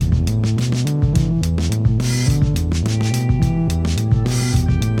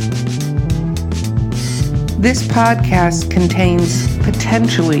This podcast contains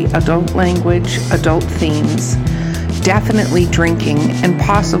potentially adult language, adult themes, definitely drinking, and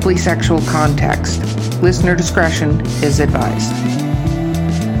possibly sexual context. Listener discretion is advised.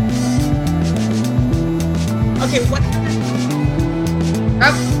 Okay, what?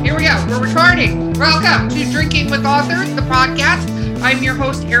 Oh, here we go. We're recording. Welcome to Drinking with Authors, the podcast. I'm your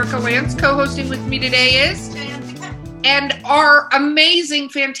host, Erica Lance. Co-hosting with me today is... And our amazing,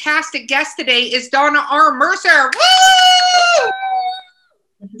 fantastic guest today is Donna Mercer. Woo!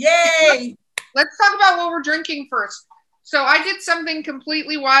 Yay! Let's talk about what we're drinking first. So I did something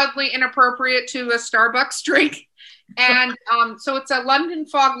completely wildly inappropriate to a Starbucks drink. And so it's a London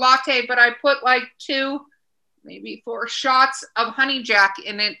Fog latte, but I put like 2, maybe 4 shots of honey jack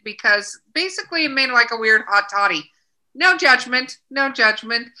in it because basically it made like a weird hot toddy. No judgment. No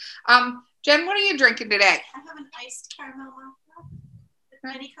judgment. Jen, what are you drinking today? I have an iced caramel mocha with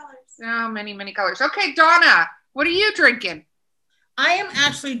many colors. Oh, many colors. Okay, Donna, what are you drinking? I am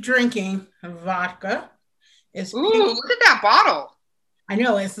actually drinking vodka. It's Ooh, look at that bottle. I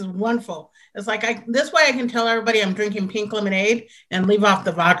know, it's wonderful. It's like this way I can tell everybody I'm drinking pink lemonade and leave off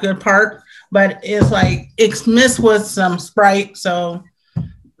the vodka part, but it's like it's mixed with some Sprite, so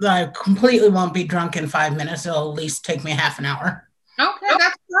I completely won't be drunk in 5 minutes. It'll at least take me half an hour. Okay,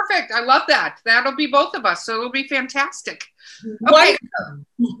 that's perfect. I love that. That'll be both of us, so it'll be fantastic. Okay.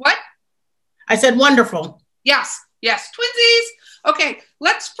 What? I said wonderful. Yes, twinsies. Okay,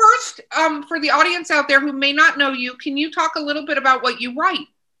 let's first, for the audience out there who may not know you, can you talk a little bit about what you write?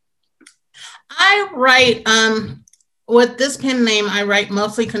 I write, with this pen name, I write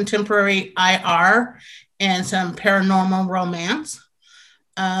mostly contemporary IR and some paranormal romance.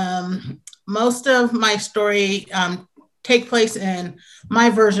 Most of my story take place in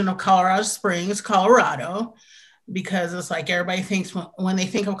my version of Colorado Springs, Colorado, because it's like everybody thinks when they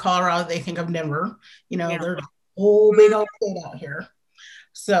think of Colorado, they think of Denver. You know, There's a whole big old state out here.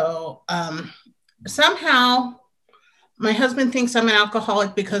 So somehow my husband thinks I'm an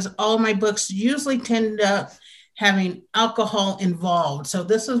alcoholic because all my books usually tend up having alcohol involved. So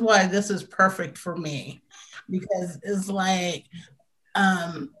this is why this is perfect for me, because it's like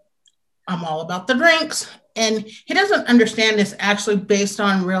I'm all about the drinks. And he doesn't understand it's actually based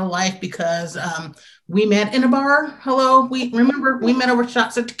on real life because we met in a bar. Hello, we met over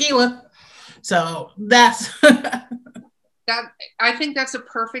shots of tequila. So that's that. I think that's a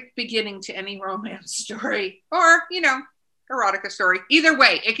perfect beginning to any romance story or, erotica story. Either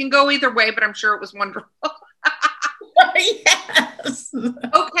way, it can go either way, but I'm sure it was wonderful. Yes.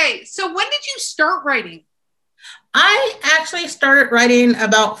 Okay, so when did you start writing? I actually started writing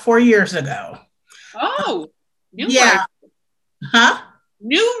about 4 years ago. Oh, new yeah. writer. Huh?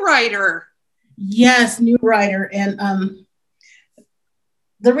 New writer. Yes, new writer. And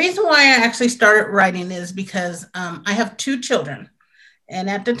the reason why I actually started writing is because I have 2 children. And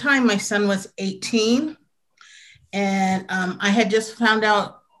at the time, my son was 18. And I had just found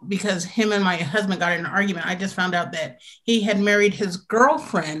out, because him and my husband got in an argument, I just found out that he had married his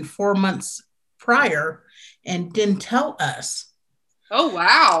girlfriend 4 months prior and didn't tell us. Oh,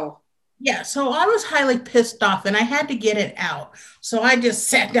 wow. Yeah, so I was highly pissed off and I had to get it out. So I just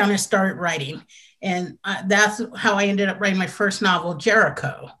sat down and started writing. And that's how I ended up writing my first novel,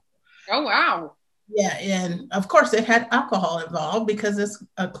 Jericho. Oh, wow. Yeah, and of course it had alcohol involved because it's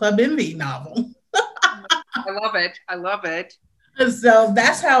a Club Envy novel. I love it. So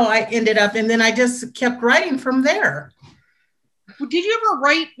that's how I ended up. And then I just kept writing from there. Did you ever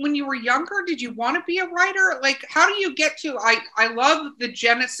write when you were younger? Did you want to be a writer? Like, how do you get to, I love the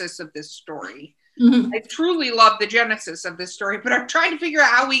genesis of this story. Mm-hmm. I truly love the genesis of this story, but I'm trying to figure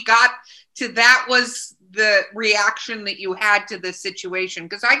out how we got to that was the reaction that you had to this situation.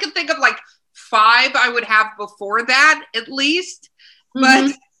 Because I could think of like 5 I would have before that at least, mm-hmm.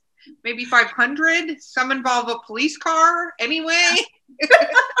 but maybe 500. Some involve a police car anyway.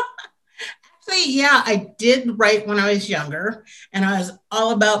 Actually, yeah, I did write when I was younger, and I was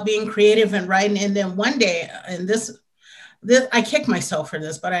all about being creative and writing. And then one day, and this I kick myself for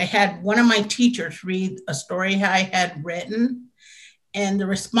this, but I had one of my teachers read a story I had written, and the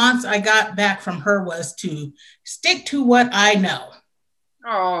response I got back from her was to stick to what I know.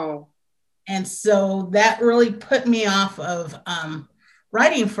 Oh. And so that really put me off of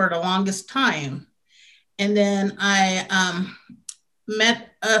writing for the longest time. And then I met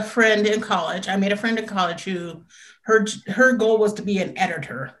a friend in college. I made a friend in college who her goal was to be an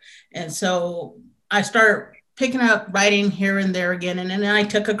editor. And so I started picking up writing here and there again. And then I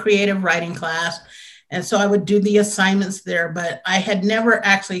took a creative writing class. And so I would do the assignments there, but I had never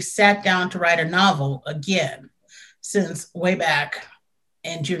actually sat down to write a novel again since way back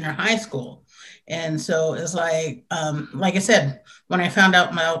in junior high school. And so it's like I said, when I found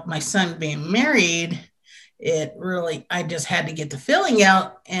out my son being married, it really, I just had to get the feeling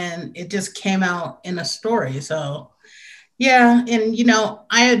out, and it just came out in a story. So yeah, and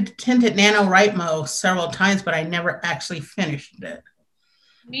I had attempted NaNoWriMo several times, but I never actually finished it.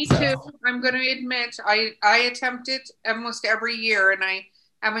 Me So. too. I'm going to admit I attempt it almost every year, and I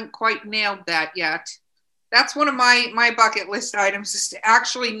haven't quite nailed that yet. That's one of my bucket list items, is to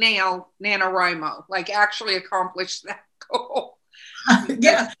actually nail NaNoWriMo, like actually accomplish that goal.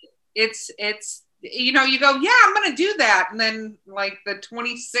 Yeah. It's you go, yeah, I'm going to do that. And then like the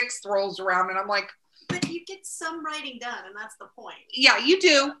 26th rolls around and I'm like, but you get some writing done, and that's the point. Yeah, you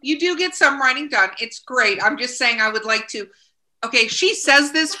do. You do get some writing done. It's great. I'm just saying I would like to. Okay, she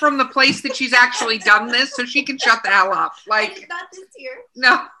says this from the place that she's actually done this, so she can shut the hell up. Like, not this year.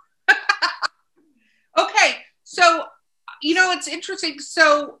 No. Okay, so, it's interesting.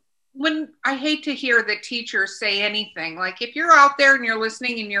 So when I hate to hear that teachers say anything, like if you're out there and you're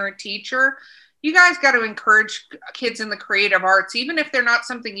listening and you're a teacher, you guys got to encourage kids in the creative arts, even if they're not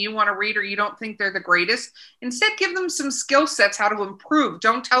something you want to read or you don't think they're the greatest. Instead, give them some skill sets, how to improve.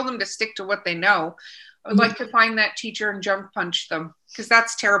 Don't tell them to stick to what they know. I would like to find that teacher and junk punch them, because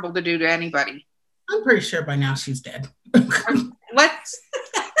that's terrible to do to anybody. I'm pretty sure by now she's dead. Let's.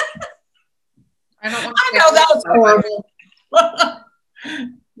 I know that was horrible.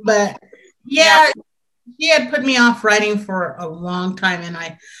 But yeah, she had put me off writing for a long time, and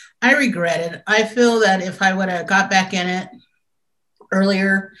I regret it. I feel that if I would have got back in it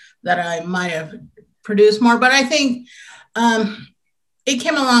earlier, that I might have produced more. But I think it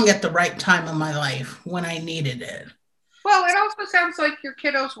came along at the right time in my life when I needed it. Well, it also sounds like your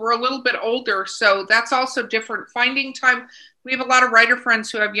kiddos were a little bit older, so that's also different. Finding time, we have a lot of writer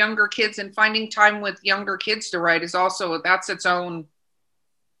friends who have younger kids, and finding time with younger kids to write is also, that's its own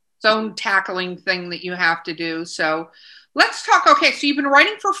tackling thing that you have to do. So let's talk. Okay, so you've been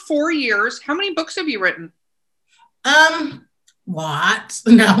writing for 4 years. How many books have you written? Lots.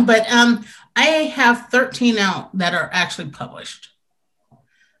 No, but I have 13 out that are actually published.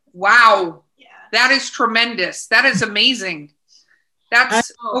 Wow. Yeah. That is tremendous. That is amazing. That's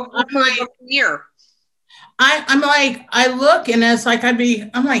over a year. I'm like, I look and it's like, I'm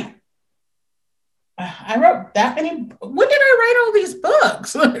like, I wrote that many. When did I write all these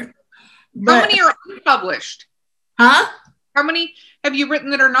books? How many are unpublished? Huh? How many have you written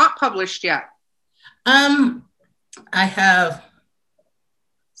that are not published yet? I have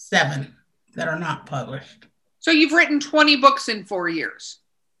 7 that are not published. So you've written 20 books in 4 years.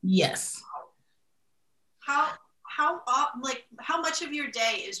 Yes. How much of your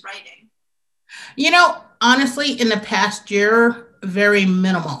day is writing? Honestly, in the past year, very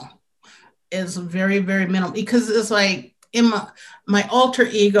minimal. It's very, very minimal, because it's like in my alter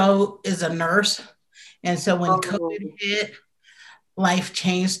ego is a nurse. And so when COVID hit, life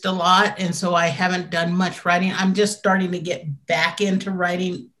changed a lot. And so I haven't done much writing. I'm just starting to get back into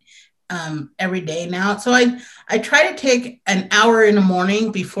writing every day now. So I try to take an hour in the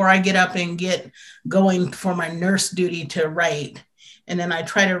morning before I get up and get going for my nurse duty to write. And then I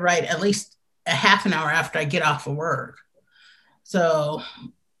try to write at least a half an hour after I get off of work. So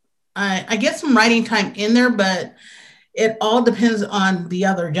I get some writing time in there, but it all depends on the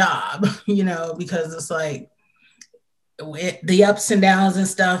other job, because it's like the ups and downs and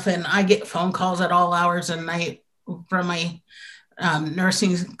stuff. And I get phone calls at all hours of the night from my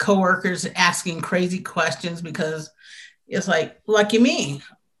nursing coworkers asking crazy questions, because it's like, lucky me,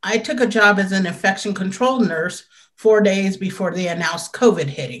 I took a job as an infection control nurse 4 days before they announced COVID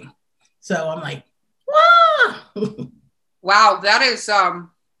hitting. So I'm like, wow. Wow, that is, how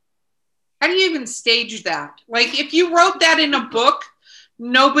do you even stage that? Like, if you wrote that in a book,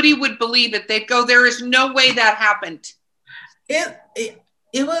 nobody would believe it. They'd go, there is no way that happened. It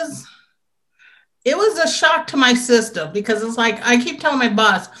was a shock to my system, because it's like, I keep telling my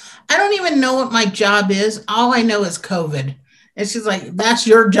boss, I don't even know what my job is. All I know is COVID. And she's like, that's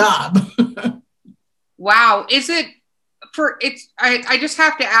your job. Wow. I just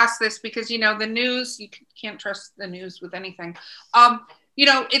have to ask this, because, the news, you can't trust the news with anything.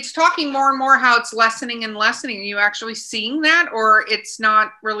 It's talking more and more how it's lessening and lessening. Are you actually seeing that, or it's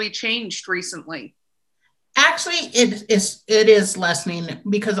not really changed recently? Actually, it is lessening,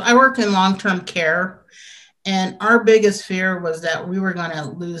 because I work in long-term care, and our biggest fear was that we were going to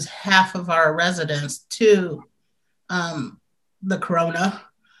lose half of our residents to the corona.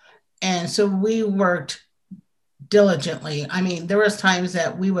 And so we worked diligently. I mean, there was times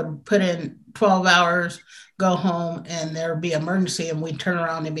that we would put in 12 hours, go home, and there'd be emergency, and we'd turn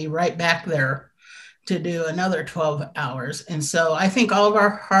around and be right back there to do another 12 hours. And so I think all of our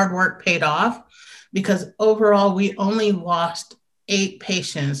hard work paid off. because overall we only lost 8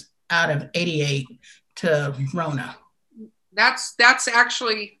 patients out of 88 to Rona. That's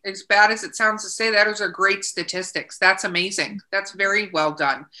actually, as bad as it sounds to say, those are great statistics. That's amazing. That's very well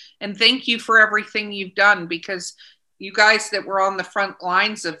done. And thank you for everything you've done, because you guys that were on the front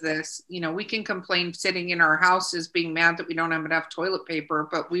lines of this, we can complain sitting in our houses being mad that we don't have enough toilet paper,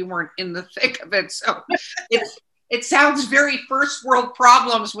 but we weren't in the thick of it. So it sounds very first world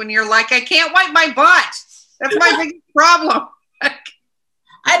problems when you're like, I can't wipe my butt. That's my biggest problem.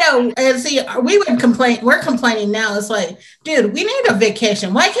 I know. And see, we would complain. We're complaining now. It's like, dude, we need a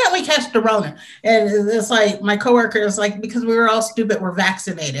vacation. Why can't we catch the Rona? And it's like, my coworker is like, because we were all stupid. We're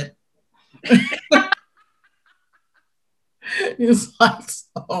vaccinated. It's like,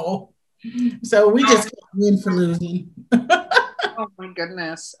 so we just can't win for losing. Oh my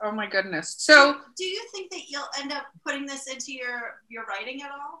goodness. So do you think that you'll end up putting this into your writing at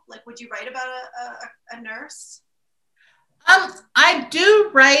all? Like, would you write about a nurse? I do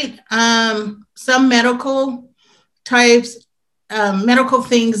write some medical types, medical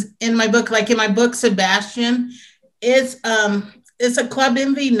things in my book. Like in my book, Sebastian, it's a Club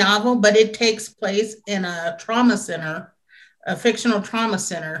Envy novel, but it takes place in a trauma center, a fictional trauma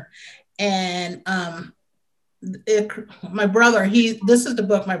center. And my brother, this is the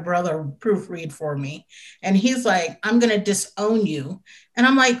book my brother proofread for me. And he's like, I'm going to disown you. And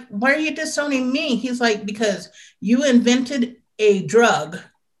I'm like, why are you disowning me? He's like, because you invented a drug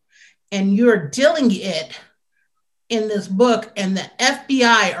and you're dealing it in this book, and the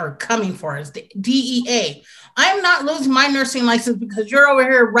FBI are coming for us, the DEA. I'm not losing my nursing license because you're over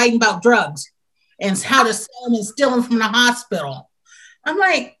here writing about drugs and how to sell them and steal them from the hospital. I'm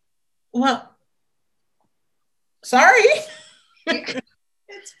like, well, sorry.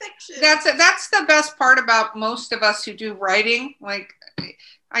 It's fiction. That's the best part about most of us who do writing. Like,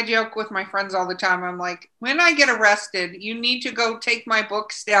 I joke with my friends all the time. I'm like, when I get arrested, you need to go take my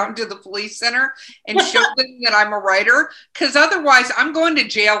books down to the police center and show them that I'm a writer. Because otherwise, I'm going to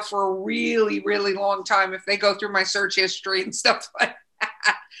jail for a really, really long time if they go through my search history and stuff like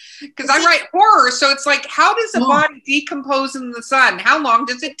that. Because I write horror. So it's like, how does a body decompose in the sun? How long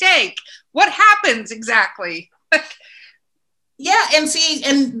does it take? What happens exactly? Yeah, and see,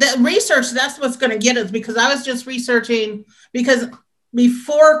 and the research, that's what's going to get us, because I was just researching, because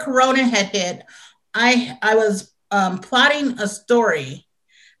before Corona had hit, I was plotting a story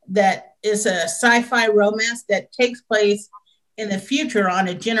that is a sci-fi romance that takes place in the future on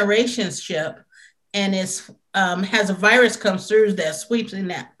a generations ship, and has a virus comes through that sweeps in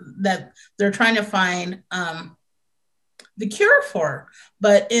that they're trying to find the cure for.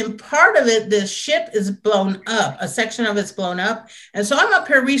 But in part of it, the ship is blown up, a section of it's blown up. And so I'm up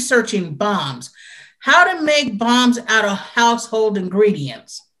here researching bombs, how to make bombs out of household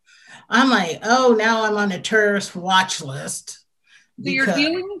ingredients. I'm like, oh, now I'm on a terrorist watch list. So you're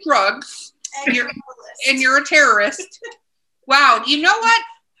dealing drugs and you're a terrorist. Wow. You know what?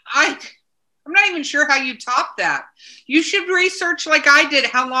 I'm not even sure how you top that. You should research, like I did,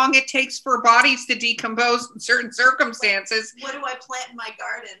 how long it takes for bodies to decompose in certain circumstances. What do I plant in my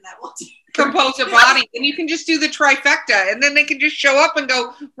garden that will compose a body? And you can just do the trifecta, and then they can just show up and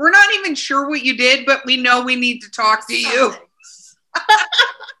go, we're not even sure what you did, but we know we need to talk to you.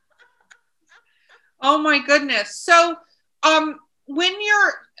 Oh my goodness. So do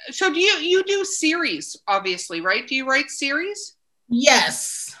you do series, obviously, right? Do you write series?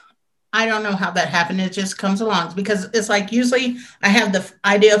 Yes. I don't know how that happened. It just comes along, because it's like, usually I have the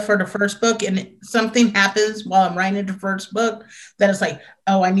idea for the first book, and something happens while I'm writing the first book that it's like,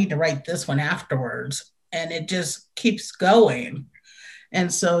 oh, I need to write this one afterwards. And it just keeps going.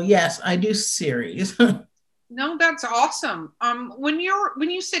 And so, yes, I do series. No, that's awesome. When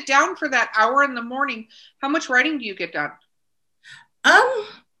you sit down for that hour in the morning, how much writing do you get done? I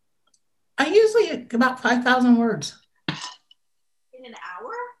usually about 5,000 words. In an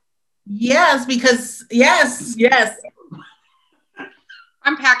hour? Yes, because yes.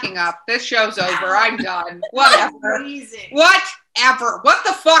 I'm packing up. This show's over. I'm done. Whatever. Amazing. Whatever. What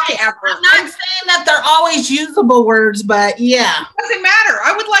the fuck ever. I'm not saying that they're always usable words, but yeah. It doesn't matter.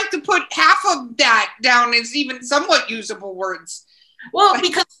 I would like to put half of that down as even somewhat usable words. Well,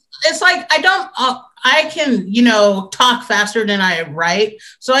 because it's like I can, talk faster than I write.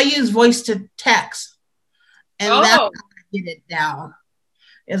 So I use voice to text. And that's how I get it down.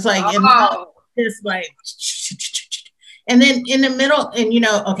 It's like, it's like, and then in the middle, and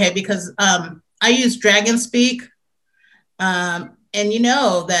because I use Dragon Speak, and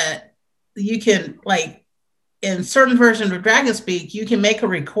that you can, like, in certain versions of Dragon Speak, you can make a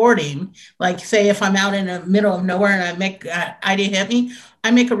recording. Like, say, if I'm out in the middle of nowhere and I make idea hit me, I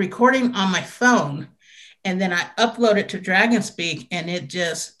make a recording on my phone, and then I upload it to Dragon Speak, and it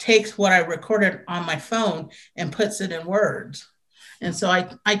just takes what I recorded on my phone and puts it in words. And so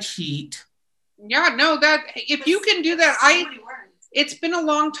I cheat. Yeah, no, that if you can do that, it's been a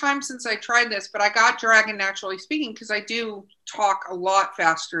long time since I tried this, but I got Dragon Naturally Speaking because I do talk a lot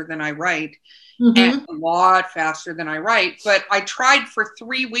faster than I write. And a lot faster than I write, but I tried for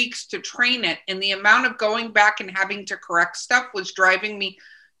 3 weeks to train it, and the amount of going back and having to correct stuff was driving me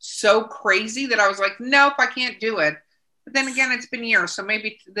so crazy that I was like, nope, I can't do it. But then again, it's been years, so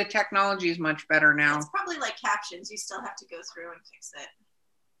maybe the technology is much better now. It's probably like captions. You still have to go through and fix it.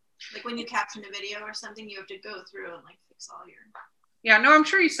 Like when you caption a video or something, you have to go through and like fix all your... Yeah, no, I'm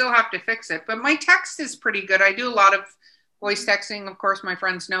sure you still have to fix it, but my text is pretty good. I do a lot of voice texting. Of course, my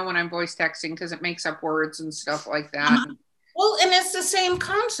friends know when I'm voice texting because it makes up words and stuff like that. Well, and it's the same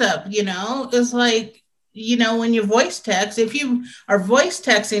concept, it's like, when you voice text, if you are voice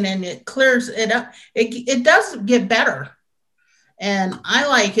texting and it clears it up, it does get better. And I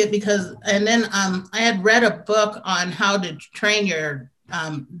like it because, and then I had read a book on how to train your,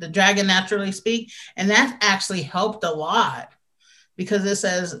 the Dragon Naturally Speak, and that actually helped a lot. Because it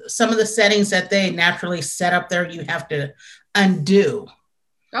says some of the settings that they naturally set up there, you have to undo.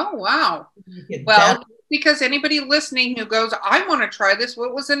 Oh, wow. Well, because anybody listening who goes, I want to try this,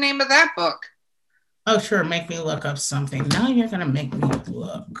 what was the name of that book? Oh, sure. Make me look up something. Now you're going to make me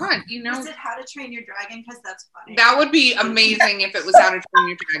look. Good. Is it How to Train Your Dragon? Because that's funny. That would be amazing if it was How to Train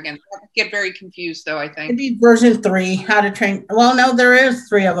Your Dragon. I'd get very confused, though, I think. It'd be version 3, How to Train. Well, no, there is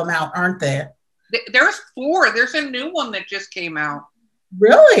 3 of them out, aren't there? There's 4. There's a new one that just came out.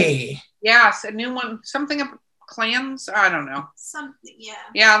 Really? Yes, a new one. Something of clans. I don't know. Something, yeah.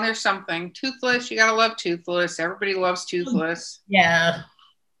 Yeah, there's something. Toothless. You gotta love Toothless. Everybody loves Toothless. Yeah.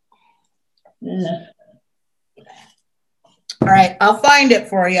 All right, I'll find it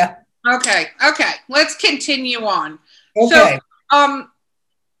for you. Okay. Let's continue on. Okay. So,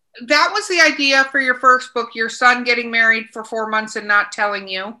 that was the idea for your first book. Your son getting married for 4 months and not telling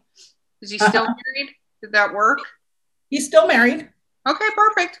you. Is he still married? Did that work? He's still married. Okay,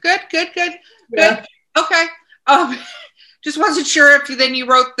 perfect. Good. Yeah. Okay. Just wasn't sure if then you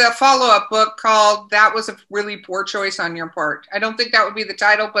wrote the follow-up book called That Was a Really Poor Choice on Your Part. I don't think that would be the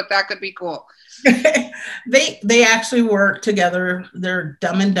title, but that could be cool. They actually work together. They're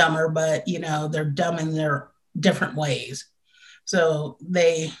Dumb and Dumber, but they're dumb in their different ways. So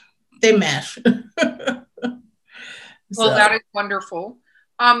they mesh. Well, that is wonderful.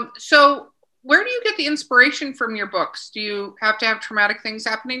 So where do you get the inspiration from your books? Do you have to have traumatic things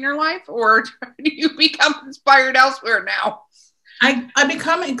happen in your life, or do you become inspired elsewhere now? I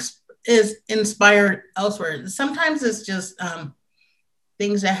become inspired elsewhere. Sometimes it's just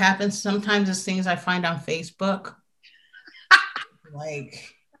things that happen. Sometimes it's things I find on Facebook.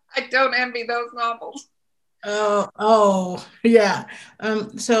 Like, I don't envy those novels. Oh, yeah.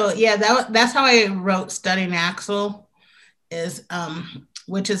 So yeah, that's how I wrote Studying Axel,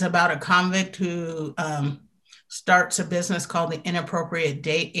 which is about a convict who starts a business called the Inappropriate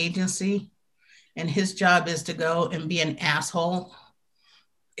Date Agency, and his job is to go and be an asshole.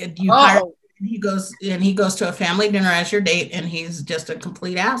 He goes to a family dinner as your date, and he's just a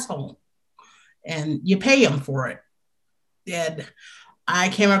complete asshole, and you pay him for it. And I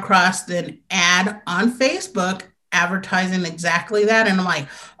came across an ad on Facebook advertising exactly that, and I'm like,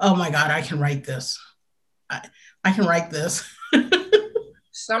 oh my God, I can write this. I can write this.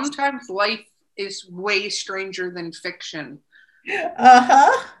 Sometimes life is way stranger than fiction.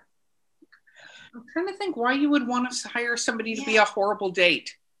 Uh-huh. I'm trying to think why you would want to hire somebody to be a horrible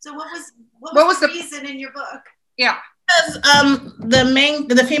date. So what was the reason in your book? Yeah. Because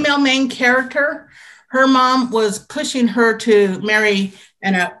the female main character, her mom was pushing her to marry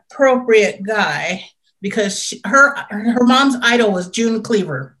an appropriate guy because her mom's idol was June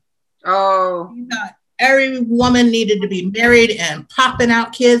Cleaver. Oh. Every woman needed to be married and popping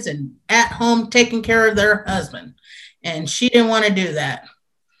out kids and at home taking care of their husband. And she didn't want to do that.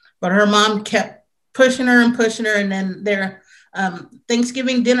 But her mom kept pushing her. And then their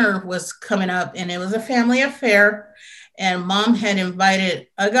Thanksgiving dinner was coming up, and it was a family affair. And mom had invited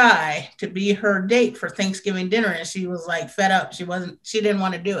a guy to be her date for Thanksgiving dinner. And she was like fed up. She didn't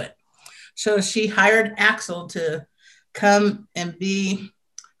want to do it. So she hired Axel to come and be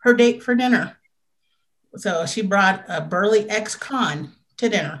her date for dinner. So she brought a burly ex-con to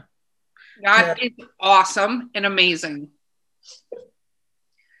dinner. That is awesome and amazing.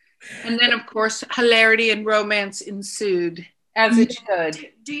 And then, of course, hilarity and romance ensued, as it should.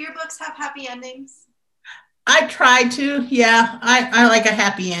 Do your books have happy endings? I try to. Yeah, I like a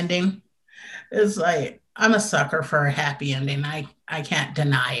happy ending. It's like I'm a sucker for a happy ending. I can't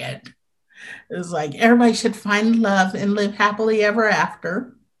deny it. It's like everybody should find love and live happily ever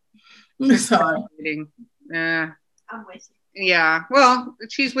after. So Yeah. I'm with you. Yeah. Well,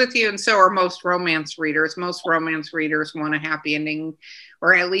 she's with you, and so are most romance readers. Most romance readers want a happy ending,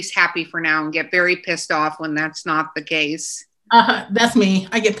 or at least happy for now, and get very pissed off when that's not the case. That's me.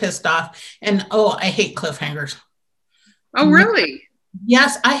 I get pissed off. And I hate cliffhangers. Oh, really?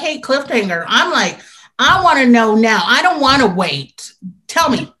 Yes, I hate cliffhanger. I'm like, I want to know now. I don't want to wait. Tell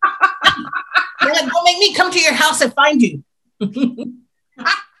me. Don't make me come to your house and find you.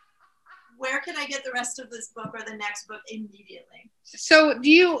 Where can I get the rest of this book or the next book immediately? So do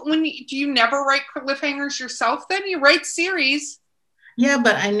you never write cliffhangers yourself then? You write series. Yeah,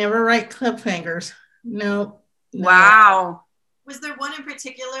 but I never write cliffhangers. No. Wow. Was there one in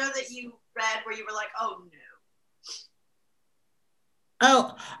particular that you read where you were like, oh no?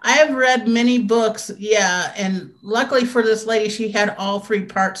 Oh, I have read many books, yeah, and luckily for this lady, she had all 3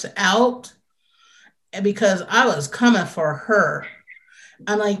 parts out because I was coming for her.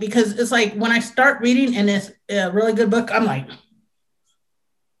 I'm like, because it's like when I start reading and it's a really good book, I'm like,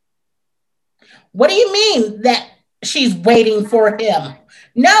 what do you mean that she's waiting for him?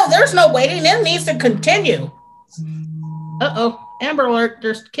 No, there's no waiting. It needs to continue. Uh-oh, Amber Alert,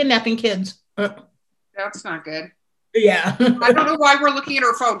 there's kidnapping kids. That's not good. Yeah. I don't know why we're looking at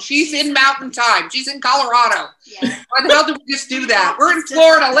her phone. She's in Mountain Time. She's in Colorado. Yeah. Why the hell did we just do that? We're in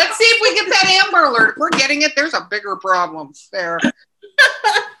Florida. Let's see if we get that Amber Alert. If we're getting it, there's a bigger problem there.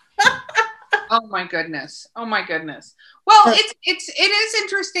 Oh my goodness. Oh my goodness. Well, it is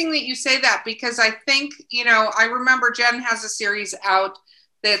interesting that you say that because I think, I remember Jen has a series out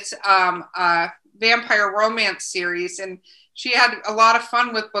that's a vampire romance series, and she had a lot of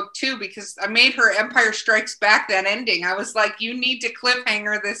fun with book 2 because I made her Empire Strikes Back that ending. I was like, you need to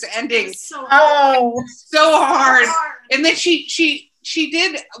cliffhanger this ending. So hard. So hard. And then she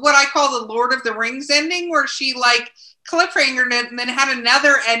did what I call the Lord of the Rings ending, where she like cliffhangered it and then had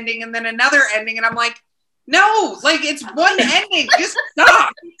another ending and then another ending. And I'm like, no, like it's one ending. Just stop. As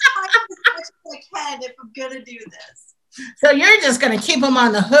much as I can if I'm going to do this. So you're just going to keep them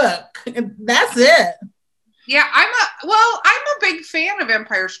on the hook. That's it. Yeah, I'm a big fan of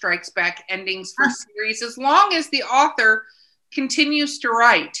Empire Strikes Back endings for series as long as the author continues to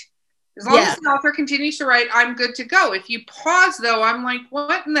write. As long as the author continues to write, I'm good to go. If you pause, though, I'm like,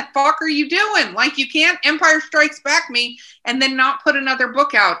 what in the fuck are you doing? Like, you can't Empire Strikes Back me and then not put another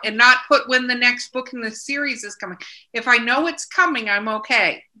book out and not put when the next book in the series is coming. If I know it's coming, I'm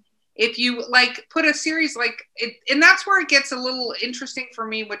okay. If you like put a series like it, and that's where it gets a little interesting for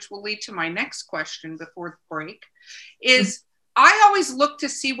me, which will lead to my next question before the break, is I always look to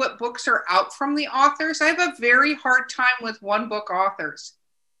see what books are out from the authors. I have a very hard time with one book authors.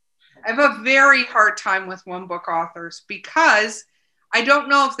 I have a very hard time with one book authors because I don't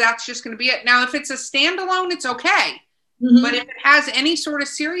know if that's just going to be it. Now, if it's a standalone, it's okay. Mm-hmm. But if it has any sort of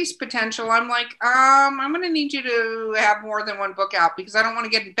series potential, I'm like, I'm going to need you to have more than one book out because I don't want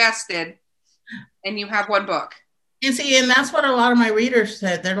to get invested and you have one book. And see, and that's what a lot of my readers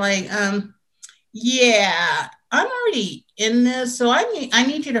said. They're like, yeah, I'm already in this, so I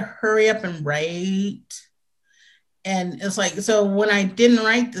need you to hurry up and write. And it's like, so when I didn't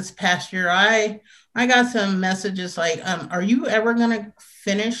write this past year, I got some messages like, are you ever going to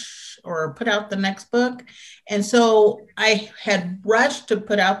finish or put out the next book? And so I had rushed to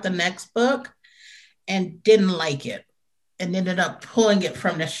put out the next book and didn't like it and ended up pulling it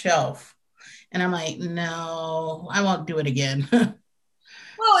from the shelf. And I'm like, no, I won't do it again. Well, and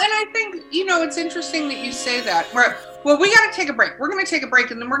I think, it's interesting that you say that. Well, we got to take a break. We're going to take a break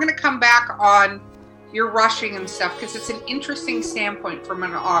and then we're going to come back on your rushing and stuff because it's an interesting standpoint for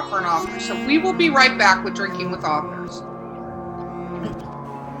an author. So we will be right back with Drinking with Authors.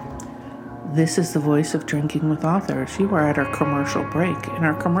 This is the voice of Drinking with Authors. You are at our commercial break, and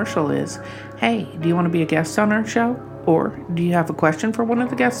our commercial is, hey, do you want to be a guest on our show? Or do you have a question for one of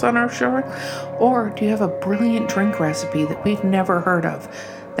the guests on our show? Or do you have a brilliant drink recipe that we've never heard of?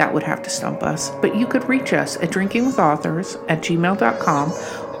 That would have to stump us. But you could reach us at drinkingwithauthors@gmail.com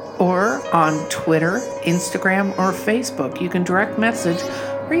or on Twitter, Instagram, or Facebook. You can direct message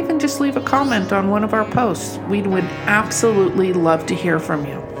or even just leave a comment on one of our posts. We would absolutely love to hear from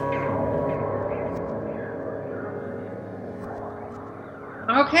you.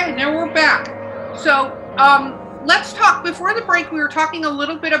 Okay, now we're back. So let's talk. Before the break, we were talking a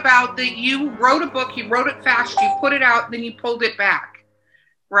little bit about that you wrote a book, you wrote it fast, you put it out, then you pulled it back,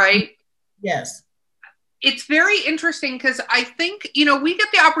 right? Yes. it's very interesting because I think, we get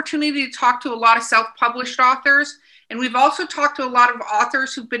the opportunity to talk to a lot of self-published authors, and we've also talked to a lot of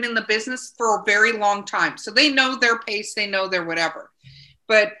authors who've been in the business for a very long time. So they know their pace, they know their whatever.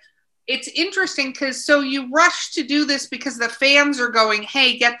 But it's interesting because so you rush to do this because the fans are going,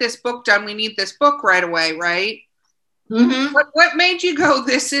 hey, get this book done. We need this book right away, right? Mm-hmm. What made you go,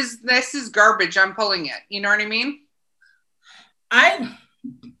 this is garbage, I'm pulling it? You know what I mean?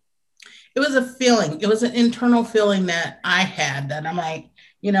 It was a feeling. It was an internal feeling that I had that I'm like,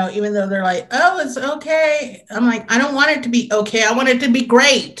 even though they're like, oh, it's okay. I'm like, I don't want it to be okay. I want it to be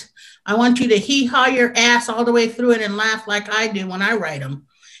great. I want you to hee-haw your ass all the way through it and laugh like I do when I write them.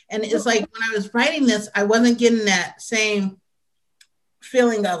 And it's like when I was writing this, I wasn't getting that same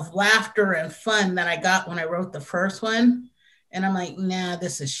feeling of laughter and fun that I got when I wrote the first one. And I'm like, nah,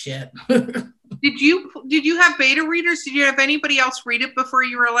 this is shit. Did you have beta readers? Did you have anybody else read it before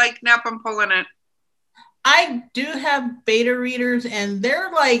you were like, nope, I'm pulling it? I do have beta readers and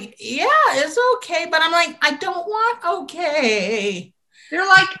they're like, yeah, it's okay. But I'm like, I don't want okay. They're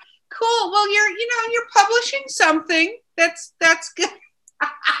like, cool. Well, you're publishing something. That's good.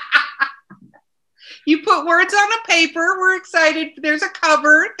 You put words on a paper. We're excited. There's a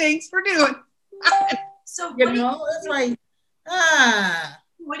cover. Thanks for doing. So it's like,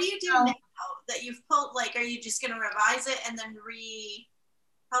 what do you do now that you've pulled? Like, are you just going to revise it and then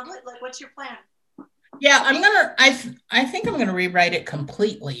republish? Like, what's your plan? Yeah, I think I'm gonna rewrite it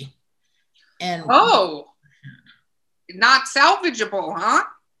completely. And not salvageable, huh?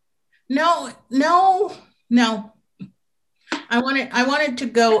 No. I wanted to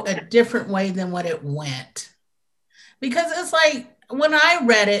go a different way than what it went. Because it's like when I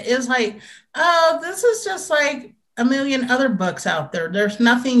read it, it's like, oh, this is just like a million other books out there. There's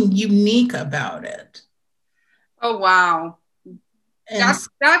nothing unique about it. Oh wow. And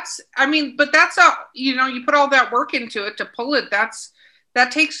that's you put all that work into it to pull it. That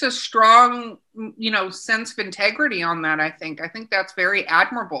takes a strong, sense of integrity on that. I think that's very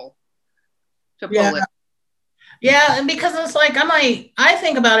admirable to pull it. Yeah, and because it's like, I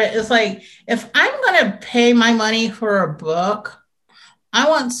think about it, it's like, if I'm going to pay my money for a book, I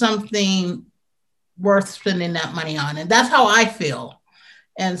want something worth spending that money on. And that's how I feel.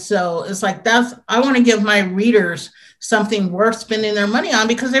 And so it's like, I want to give my readers something worth spending their money on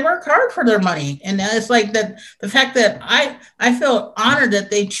because they work hard for their money. And it's like that the fact that I feel honored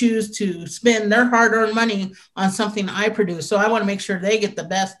that they choose to spend their hard-earned money on something I produce. So I want to make sure they get the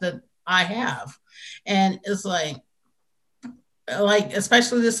best that I have. And it's like,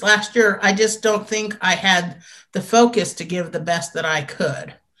 especially this last year, I just don't think I had the focus to give the best that I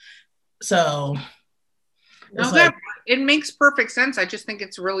could. So it makes perfect sense. I just think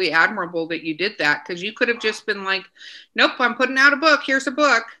it's really admirable that you did that, because you could have just been like, nope, I'm putting out a book. Here's a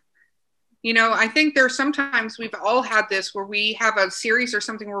book. I think there's sometimes we've all had this where we have a series or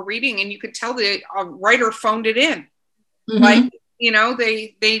something we're reading and you could tell the writer phoned it in. Mm-hmm. Like,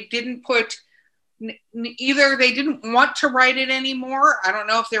 they didn't put, either they didn't want to write it anymore. I don't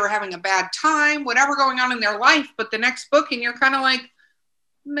know if they were having a bad time, whatever going on in their life, but the next book, and you're kind of like,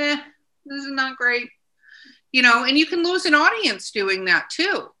 meh, this is not great. And you can lose an audience doing that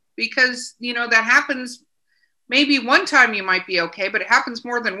too, because, that happens maybe one time you might be okay, but it happens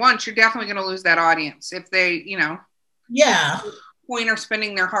more than once. You're definitely going to lose that audience if they, point are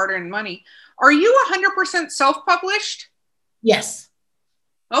spending their hard-earned money. Are you 100% self-published? Yes.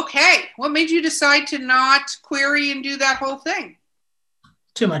 Okay. What made you decide to not query and do that whole thing?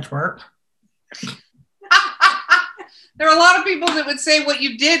 Too much work. There are a lot of people that would say what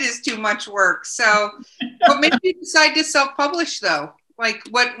you did is too much work. So what made you decide to self-publish though? Like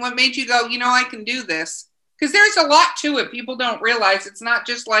what made you go, I can do this? Because there's a lot to it. People don't realize it's not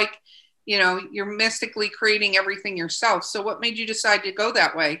just like, you're mystically creating everything yourself. So what made you decide to go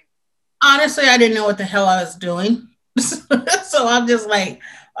that way? Honestly, I didn't know what the hell I was doing. So I'm just like,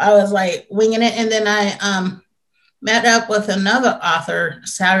 I was like winging it. And then I met up with another author,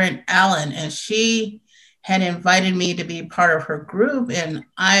 Sarah Allen, and she had invited me to be part of her group. And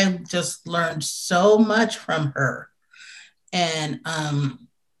I just learned so much from her. And I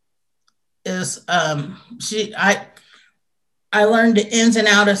learned the ins and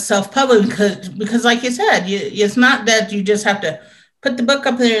outs of self-publishing because like you said, it's not that you just have to put the book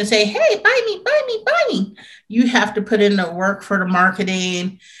up there and say, hey, buy me, buy me, buy me. You have to put in the work for the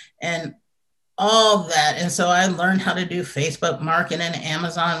marketing and all that. And so I learned how to do Facebook marketing and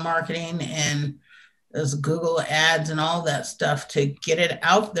Amazon marketing and there's Google ads and all that stuff to get it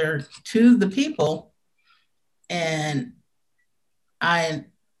out there to the people. And and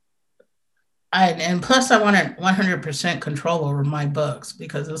plus I wanted 100% control over my books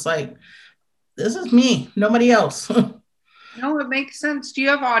because it's like, this is me, nobody else. No, it makes sense. Do you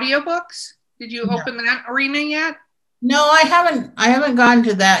have audiobooks? Did you open that arena yet? No, I haven't gone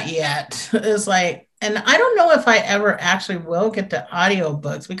to that yet. It's like, and I don't know if I ever actually will get to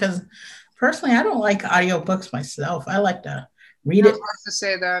audiobooks because personally I don't like audiobooks myself. I like to read it. I was about to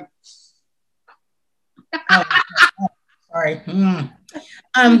say that. Oh, sorry. No,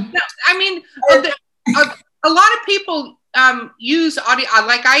 I mean, a lot of people use audio.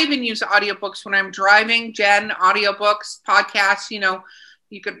 Like I even use audiobooks when I'm driving. Jen, audiobooks, podcasts.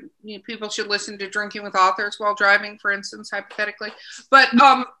 People should listen to Drinking with Authors while driving, for instance, hypothetically. But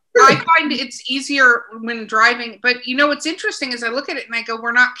I find it's easier when driving. But what's interesting is I look at it and I go,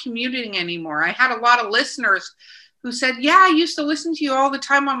 we're not commuting anymore. I had a lot of listeners who said, yeah, I used to listen to you all the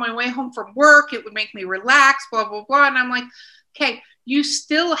time on my way home from work. It would make me relax, blah, blah, blah. And I'm like, okay, you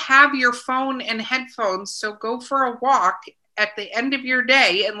still have your phone and headphones. So go for a walk at the end of your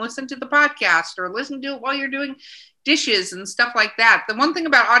day and listen to the podcast or listen to it while you're doing dishes and stuff like that. The one thing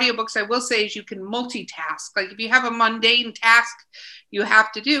about audiobooks I will say is you can multitask. Like if you have a mundane task you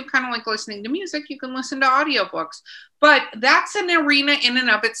have to do, kind of like listening to music, you can listen to audiobooks. But that's an arena in and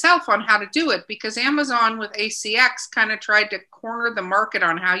of itself on how to do it, because Amazon with ACX kind of tried to corner the market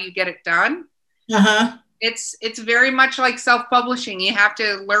on how you get it done. Uh-huh. It's very much like self-publishing. You have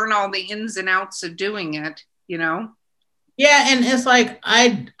to learn all the ins and outs of doing it, Yeah, and it's like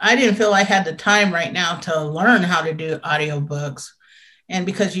I didn't feel I had the time right now to learn how to do audiobooks. And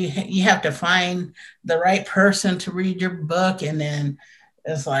because you have to find the right person to read your book, and then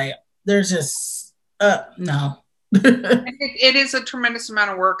it's like there's just no. It is a tremendous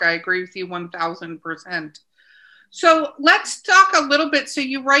amount of work. I agree with you 1,000%. So let's talk a little bit. So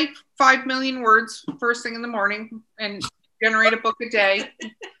you write 5 million words first thing in the morning and generate a book a day.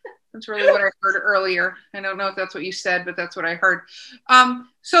 That's really what I heard earlier. I don't know if that's what you said, but that's what I heard.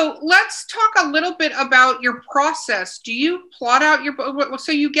 So let's talk a little bit about your process. Do you plot out your book?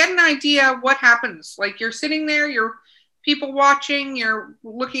 So you get an idea of what happens. Like you're sitting there, you're people watching, you're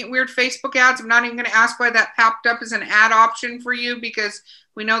looking at weird Facebook ads. I'm not even going to ask why that popped up as an ad option for you, because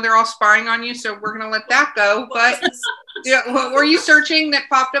we know they're all spying on you. So we're going to let that go. But were you searching that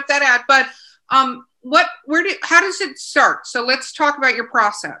popped up that ad? But how does it start? So let's talk about your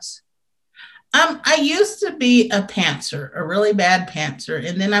process. I used to be a pantser, a really bad pantser,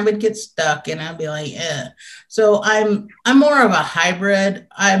 and then I would get stuck and I'd be like, eh. So I'm more of a hybrid.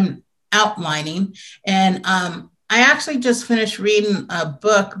 I'm outlining, and I actually just finished reading a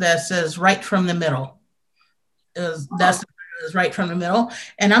book that says right from the middle. That's right from the middle.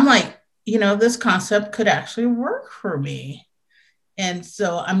 And I'm like, this concept could actually work for me. And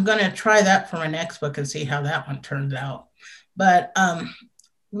so I'm going to try that for my next book and see how that one turns out. But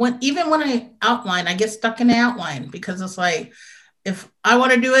when I outline, I get stuck in the outline, because it's like, if I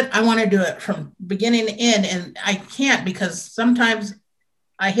want to do it, I want to do it from beginning to end. And I can't, because sometimes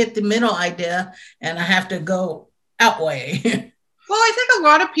I hit the middle idea and I have to go outway. Well, I think a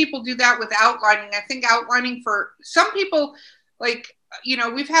lot of people do that with outlining. I think outlining for some people, like,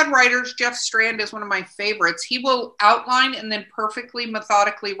 we've had writers, Jeff Strand is one of my favorites. He will outline and then perfectly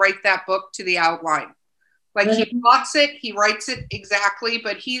methodically write that book to the outline. Like he plots it, he writes it exactly,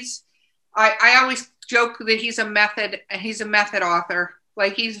 but I always joke that he's a method author.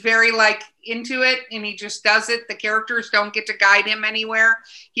 Like he's very into it and he just does it. The characters don't get to guide him anywhere.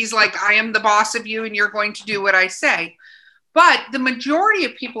 He's like, I am the boss of you and you're going to do what I say. But the majority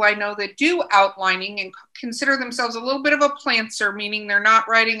of people I know that do outlining and consider themselves a little bit of a plantser, meaning they're not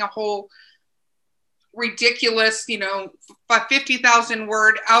writing a whole ridiculous, 50,000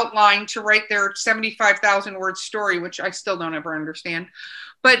 word outline to write their 75,000 word story, which I still don't ever understand.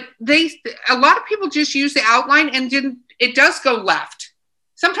 But a lot of people just use the outline and it does go left.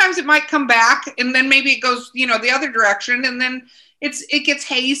 Sometimes it might come back and then maybe it goes, the other direction, and then it gets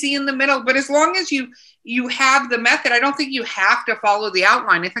hazy in the middle. But as long as you have the method, I don't think you have to follow the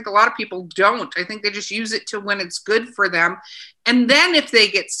outline. I think a lot of people don't. I think they just use it to when it's good for them. And then if they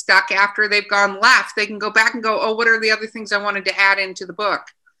get stuck after they've gone left, they can go back and go, oh, what are the other things I wanted to add into the book?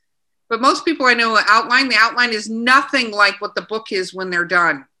 But most people I know the outline is nothing like what the book is when they're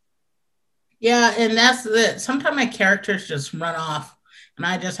done. Yeah, and that's it. Sometimes my characters just run off and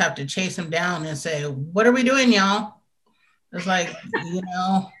I just have to chase them down and say, what are we doing, y'all? It's like,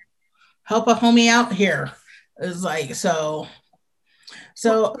 help a homie out here. It's like, so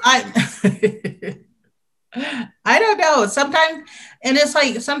I I don't know. Sometimes, and it's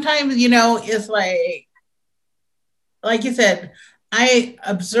like, sometimes, it's like you said, I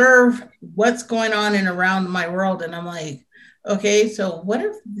observe what's going on and around my world. And I'm like, okay, so what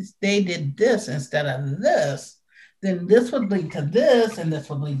if they did this instead of this? then this would lead to this, and this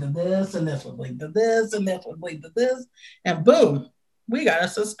would lead to this, and this would lead to this, and this would lead to this, and boom, we got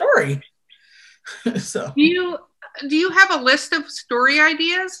us a story. So do you have a list of story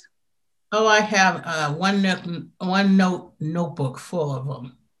ideas? Oh, I have one notebook full of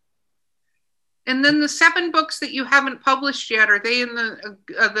them. And then the 7 books that you haven't published yet, are they in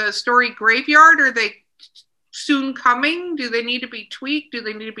the story graveyard? Are they soon coming? Do they need to be tweaked? Do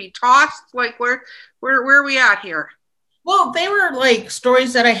they need to be tossed? Like where are we at here? Well, they were like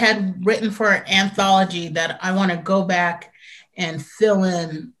stories that I had written for an anthology that I want to go back and fill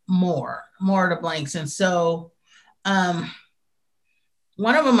in more of the blanks. And so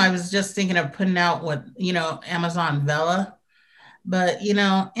one of them I was just thinking of putting out with, Amazon Vella. But,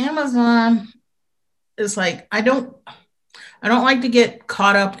 Amazon is like, I don't like to get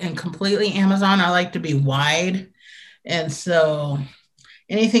caught up in completely Amazon. I like to be wide. And so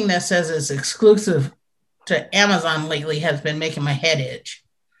anything that says it's exclusive to Amazon lately has been making my head itch.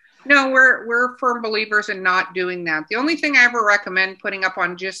 No, we're firm believers in not doing that. The only thing I ever recommend putting up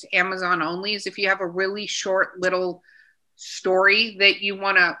on just Amazon only is if you have a really short little story that you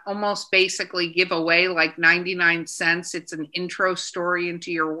want to almost basically give away, like 99 cents. It's an intro story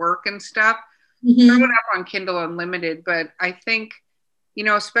into your work and stuff. Mm-hmm. Throw it up on Kindle Unlimited. But I think,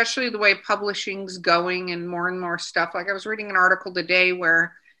 especially the way publishing's going and more stuff. Like I was reading an article today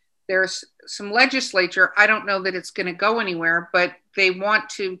where there's some legislature. I don't know that it's going to go anywhere, but they want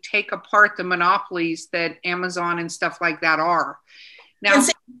to take apart the monopolies that Amazon and stuff like that are. Now,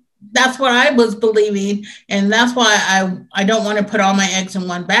 that's what I was believing. And that's why I don't want to put all my eggs in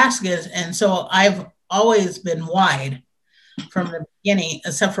one basket. And so I've always been wide from the beginning,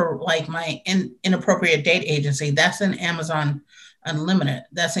 except for like my inappropriate date agency. That's in Amazon Unlimited.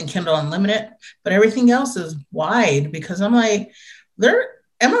 That's in Kindle Unlimited. But everything else is wide because I'm like,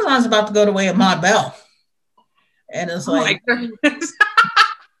 Amazon's about to go the way of Ma Bell. And it's like, my goodness.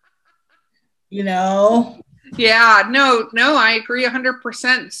 Yeah, no, I agree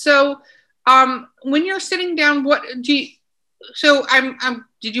 100%. So, when you're sitting down, did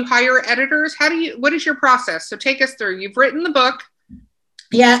you hire editors? What is your process? So take us through. You've written the book.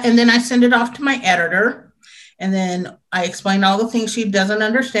 Yeah. And then I send it off to my editor. And then I explain all the things she doesn't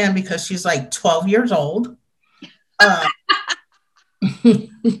understand because she's like 12 years old.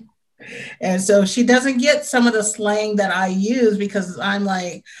 And so she doesn't get some of the slang that I use because I'm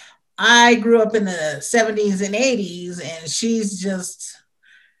like, I grew up in the 70s and 80s and she's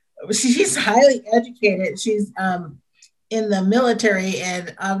highly educated. She's in the military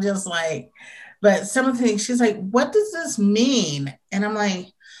and I'm just like, but some of the things she's like, what does this mean? And I'm like,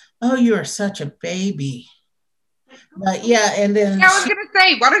 oh, you are such a baby. But yeah, and then I was going to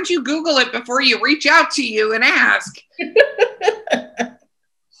say, why don't you Google it before you reach out to you and ask?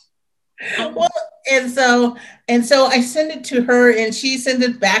 Well, and so I send it to her and she sends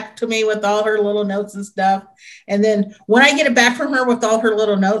it back to me with all her little notes and stuff. And then when I get it back from her with all her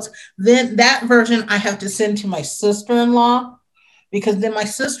little notes, then that version I have to send to my sister-in-law because then my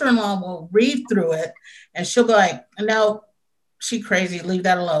sister-in-law will read through it and she'll be like, no, she crazy. Leave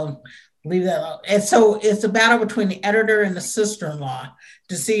that alone. Leave that alone. And so it's a battle between the editor and the sister-in-law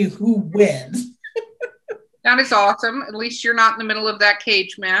to see who wins. That is awesome. At least you're not in the middle of that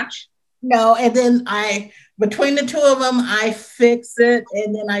cage match. No, and then between the two of them, I fix it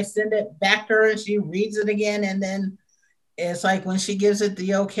and then I send it back to her and she reads it again. And then it's like when she gives it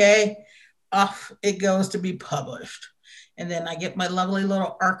the okay, off it goes to be published. And then I get my lovely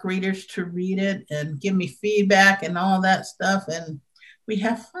little ARC readers to read it and give me feedback and all that stuff. And we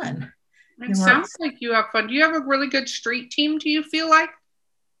have fun. It sounds like you have fun. Do you have a really good street team, do you feel like?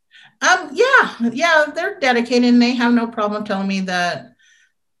 Yeah, they're dedicated and they have no problem telling me that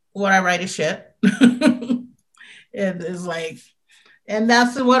what I write is shit. It is like, and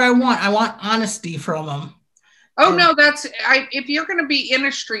that's what I want. I want honesty from them. Oh, no, if you're going to be in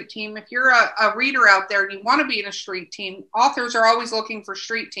a street team, if you're a reader out there and you want to be in a street team, authors are always looking for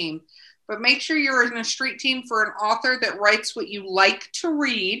street team, but make sure you're in a street team for an author that writes what you like to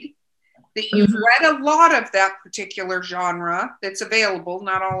read, that you've read a lot of that particular genre that's available.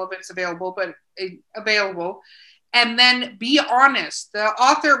 Not all of it's available, but available. And then be honest. The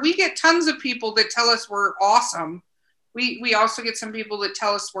author, we get tons of people that tell us we're awesome. We also get some people that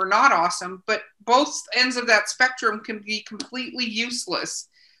tell us we're not awesome, but both ends of that spectrum can be completely useless.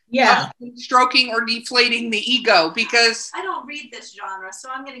 Yeah. Stroking or deflating the ego because I don't read this genre, so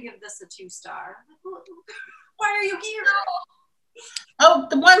I'm going to give this a 2-star. Why are you here? Oh,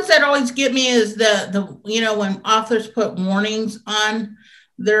 the ones that always get me is the when authors put warnings on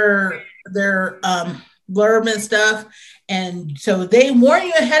their blurb and stuff. And so they warn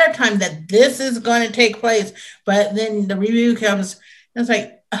you ahead of time that this is going to take place. But then the review comes, and it's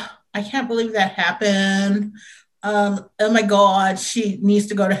like, I can't believe that happened. Oh my God, she needs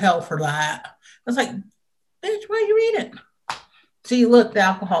to go to hell for that. I was like, bitch, why you read it? See, look, the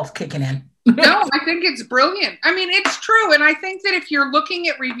alcohol's kicking in. No, I think it's brilliant. I mean, it's true. And I think that if you're looking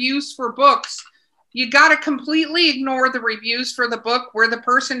at reviews for books, you got to completely ignore the reviews for the book where the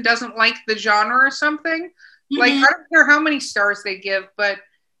person doesn't like the genre or something. Mm-hmm. Like, I don't care how many stars they give, but,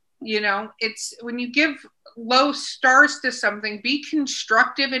 it's when you give low stars to something, be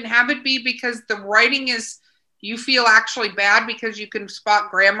constructive and have it be because the writing is, you feel actually bad because you can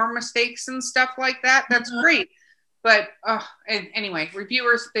spot grammar mistakes and stuff like that. That's great. But anyway,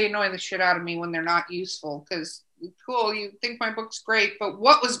 reviewers, they annoy the shit out of me when they're not useful because, cool, you think my book's great, but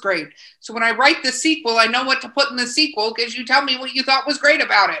what was great? So when I write the sequel, I know what to put in the sequel because you tell me what you thought was great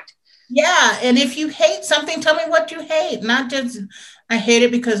about it. Yeah, and if you hate something, tell me what you hate. Not just, I hate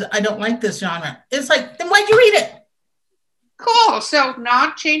it because I don't like this genre. It's like, then why'd you read it? Cool. So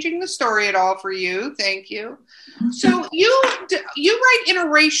not changing the story at all for you. Thank you. So you write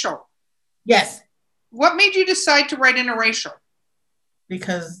interracial. Yes. What made you decide to write interracial?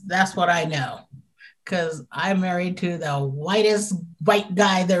 Because that's what I know. Because I'm married to the whitest white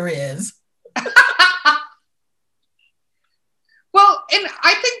guy there is. Well, and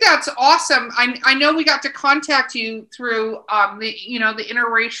I think that's awesome. I know we got to contact you through the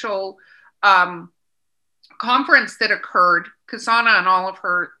interracial conference that occurred. Kasana and all of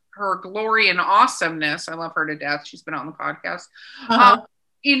her glory and awesomeness. I love her to death. She's been on the podcast. Uh-huh.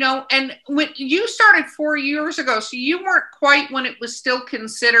 And when you started 4 years ago, so you weren't quite when it was still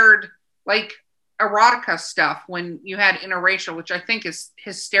considered like erotica stuff when you had interracial, which I think is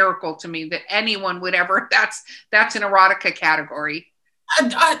hysterical to me that anyone would ever, that's an erotica category.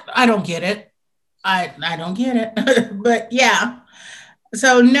 I don't get it. I don't get it. But yeah.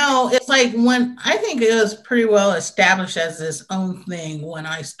 So no, it's like when I think it was pretty well established as this own thing when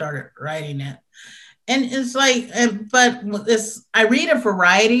I started writing it. And it's like, I read a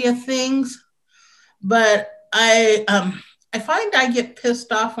variety of things, but I find I get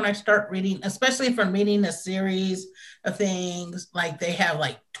pissed off when I start reading, especially if I'm reading a series of things, like they have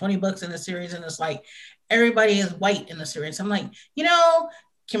like 20 books in the series and it's like everybody is white in the series. I'm like,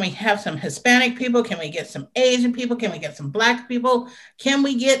 can we have some Hispanic people? Can we get some Asian people? Can we get some Black people? Can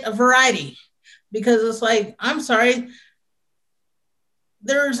we get a variety? Because it's like, I'm sorry,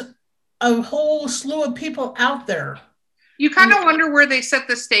 there's a whole slew of people out there. You kind of wonder where they set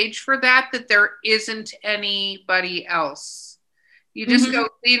the stage for that there isn't anybody else. You just go,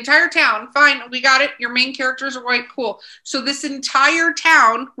 the entire town, fine, we got it. Your main characters are white, cool. So this entire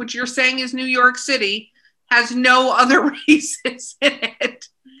town, which you're saying is New York City, has no other races in it.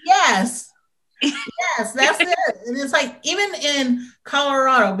 Yes. Yes, that's it. And it's like, even in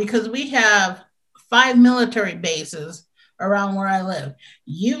Colorado, because we have 5 military bases around where I live,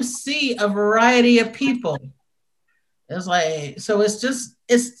 you see a variety of people. It's like, so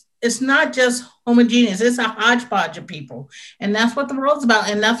it's not just homogeneous, it's a hodgepodge of people. And that's what the world's about.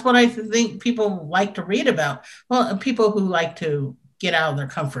 And that's what I think people like to read about. Well, people who like to get out of their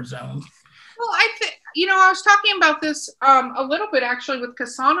comfort zone. Well, I think, I was talking about this a little bit actually with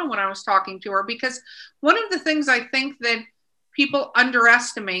Kasana when I was talking to her, because one of the things I think that people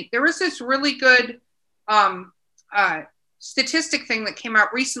underestimate, there was this really good statistic thing that came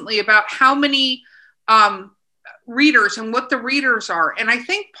out recently about how many readers and what the readers are. And I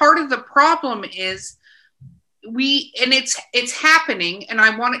think part of the problem is it's happening, and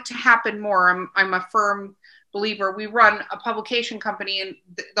I want it to happen more. I'm a firm believer. We run a publication company, and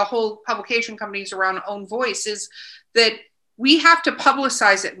the whole publication company is around own voice, is that we have to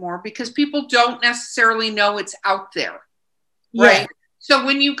publicize it more because people don't necessarily know it's out there. Right. Yeah. So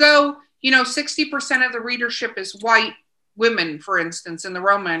when you go, 60% of the readership is white women, for instance, in the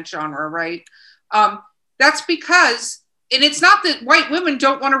romance genre, right? That's because, and it's not that white women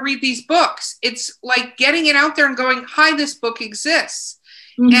don't want to read these books. It's like getting it out there and going, hi, this book exists.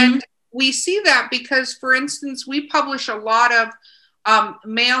 Mm-hmm. And we see that because, for instance, we publish a lot of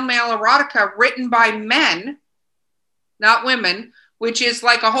male erotica written by men, not women, which is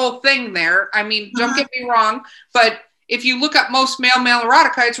like a whole thing there. I mean, don't get me wrong, but if you look up most male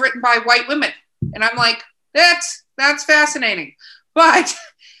erotica, it's written by white women. And I'm like, that's fascinating. But,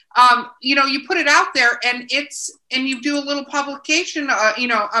 you put it out there and you do a little publication,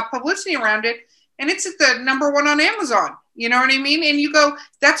 a publicity around it, and it's at the #1 on Amazon. You know what I mean? And you go,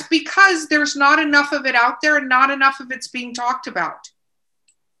 that's because there's not enough of it out there and not enough of it's being talked about.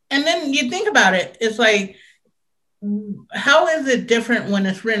 And then you think about it, it's like, how is it different when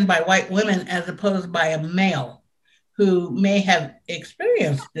it's written by white women as opposed by a male who may have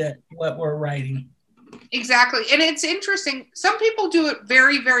experienced what we're writing? Exactly. And it's interesting. Some people do it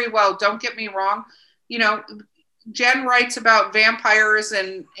very, very well. Don't get me wrong. You know, Jen writes about vampires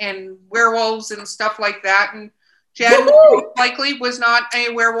and werewolves and stuff like that. And Jen likely was not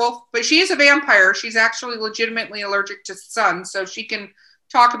a werewolf, but she is a vampire. She's actually legitimately allergic to sun, so she can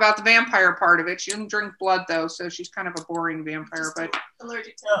talk about the vampire part of it. She doesn't drink blood though, so she's kind of a boring vampire. But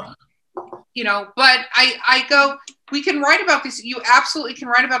allergic to you know, but I go, we can write about these. You absolutely can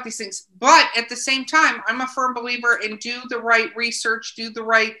write about these things, but at the same time, I'm a firm believer in do the right research, do the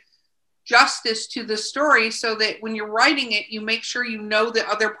right justice to the story, so that when you're writing it, you make sure you know the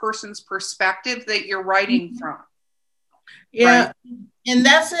other person's perspective that you're writing from. Yeah, right? And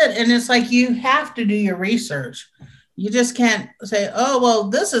that's it. And it's like you have to do your research. You just can't say, oh, well,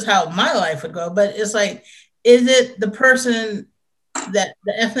 this is how my life would go. But it's like, is it the person that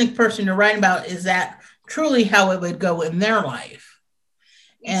the ethnic person you're writing about, is that truly how it would go in their life?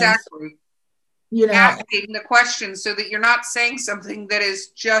 Exactly. And, you know, asking the question so that you're not saying something that is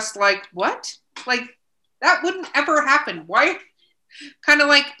just like, what? Like, that wouldn't ever happen. Why? Kind of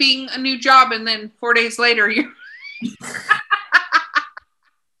like being a new job and then 4 days later you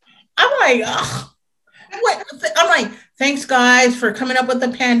I'm like, oh, what? I'm like, thanks guys for coming up with the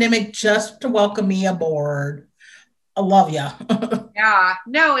pandemic just to welcome me aboard. I love ya. Yeah,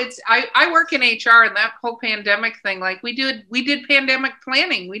 no, it's I work in HR, and that whole pandemic thing, like we did pandemic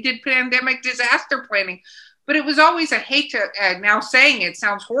planning, we did pandemic disaster planning, but it was always, I hate to now saying it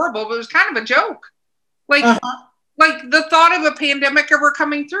sounds horrible, but it was kind of a joke. Like like the thought of a pandemic ever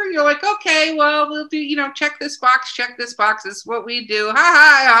coming through, you're like, okay, well, we'll do, you know, check this box, this is what we do. Ha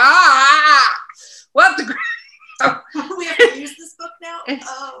ha ha. What the we have to use this book now?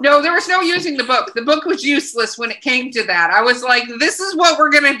 Oh. No, there was no using the book. The book was useless when it came to that. I was like, this is what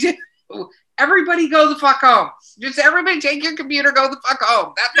we're going to do. Everybody go the fuck home. Just everybody take your computer, go the fuck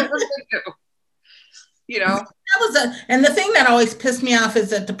home. That's what we're going to do. You know? And the thing that always pissed me off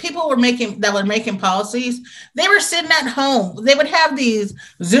is that the people were making policies, they were sitting at home. They would have these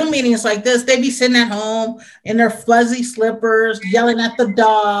Zoom meetings like this. They'd be sitting at home in their fuzzy slippers, yelling at the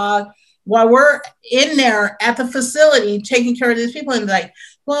dog, while we're in there at the facility taking care of these people, and like,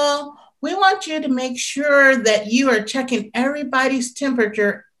 well, we want you to make sure that you are checking everybody's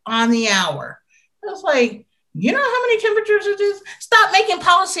temperature on the hour. I was like, you know how many temperatures it is? Stop making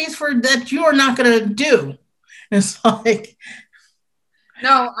policies for that you are not going to do. It's like,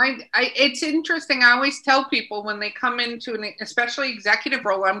 no, I it's interesting. I always tell people when they come into an especially executive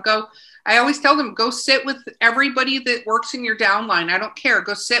role, I always tell them, go sit with everybody that works in your downline. I don't care.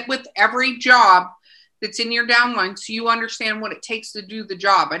 Go sit with every job that's in your downline so you understand what it takes to do the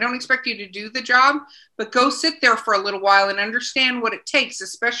job. I don't expect you to do the job, but go sit there for a little while and understand what it takes,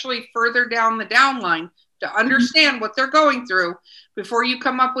 especially further down the downline, to understand what they're going through before you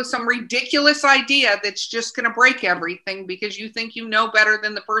come up with some ridiculous idea that's just going to break everything because you think you know better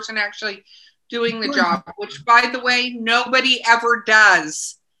than the person actually doing the job, which, by the way, nobody ever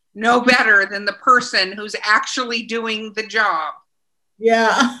does know better than the person who's actually doing the job.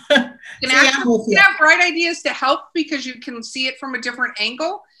 Yeah. You can have bright ideas to help because you can see it from a different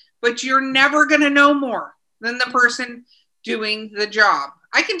angle, but you're never going to know more than the person doing the job.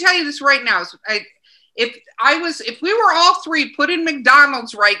 I can tell you this right now. If we were all three put in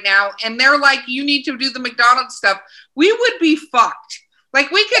McDonald's right now and they're like, you need to do the McDonald's stuff, we would be fucked. Like,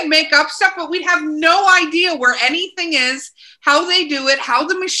 we could make up stuff, but we'd have no idea where anything is, how they do it, how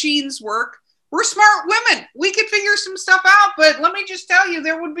the machines work. We're smart women. We could figure some stuff out, but let me just tell you,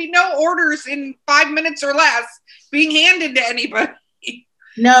 there would be no orders in 5 minutes or less being handed to anybody.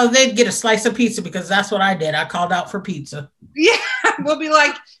 No, they'd get a slice of pizza because that's what I did. I called out for pizza. Yeah, we'll be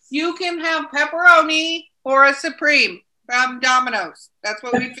like, you can have pepperoni or a Supreme from Domino's. That's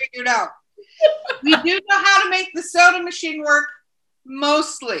what we figured out. We do know how to make the soda machine work.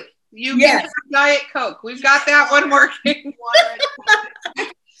 Mostly. You can have Diet Coke. We've got that one working.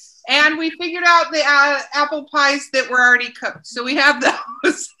 And we figured out the apple pies that were already cooked. So we have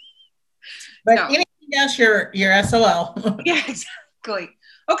those. But anything else, you're SOL. Yeah, exactly.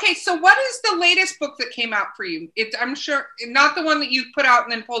 Okay, so what is the latest book that came out for you? I'm sure not the one that you put out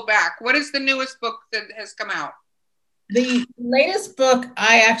and then pulled back. What is the newest book that has come out? The latest book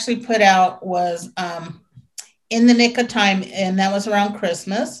I actually put out was In the Nick of Time, and that was around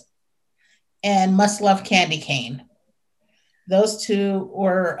Christmas, and Must Love Candy Cane. Those two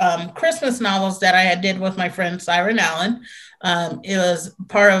were Christmas novels that I did with my friend Siren Allen. It was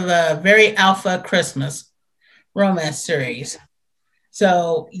part of a very alpha Christmas romance series.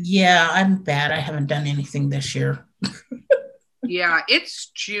 So, yeah, I'm bad. I haven't done anything this year. Yeah, it's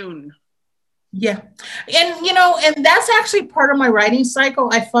June. Yeah. And that's actually part of my writing cycle.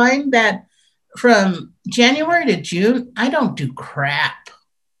 I find that from January to June, I don't do crap.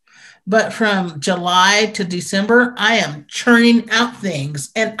 But from July to December, I am churning out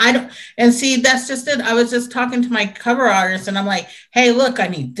things. And I don't, and see, that's just it. I was just talking to my cover artist and I'm like, hey, look, I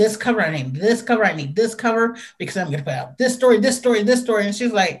need this cover. I need this cover. I need this cover because I'm going to put out this story, this story, this story. And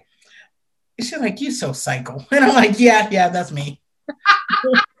she's like, you so psycho. And I'm like, yeah, that's me.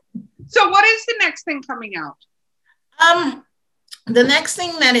 So what is the next thing coming out? The next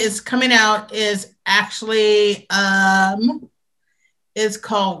thing that is coming out is actually, is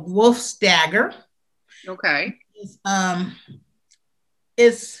called Wolf's Dagger. Okay.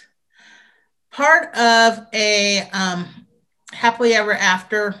 It's part of a happily ever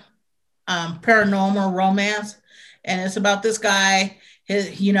after paranormal romance, and it's about this guy.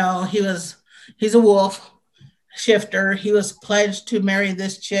 He's a wolf shifter. He was pledged to marry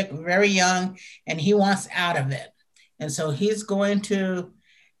this chick very young, and he wants out of it, and so he's going to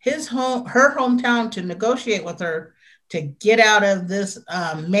her hometown to negotiate with her to get out of this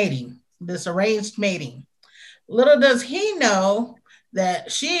this arranged mating. Little does he know that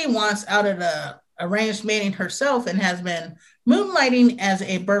she wants out of the arranged mating herself and has been moonlighting as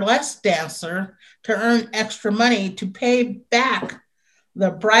a burlesque dancer to earn extra money to pay back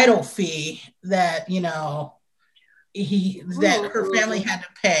the bridal fee that, her family had to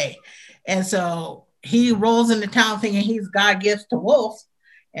pay. And so he rolls into town thinking he's God gives to wolves.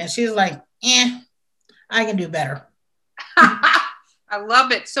 And she's like, I can do better. I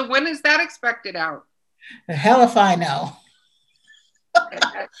love it. So when is that expected out? The hell if I know.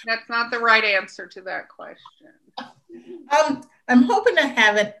 That's not the right answer to that question. I'm hoping to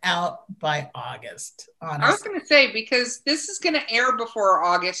have it out by August, honestly. I was going to say, because this is going to air before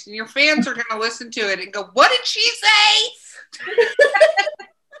August, and your fans are going to listen to it and go, what did she say?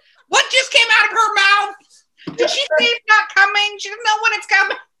 What just came out of her mouth? Did she say it's not coming? She doesn't know when it's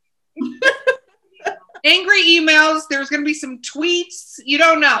coming. Angry emails. There's going to be some tweets. You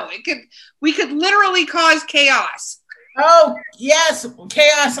don't know. We could literally cause chaos. Oh, yes.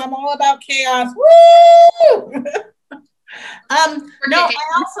 Chaos. I'm all about chaos. Woo! No, I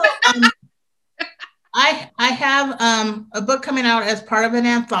also, I have a book coming out as part of an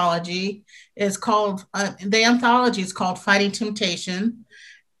anthology. It's called, the anthology is called Fighting Temptation.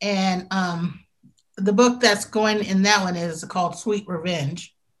 And the book that's going in that one is called Sweet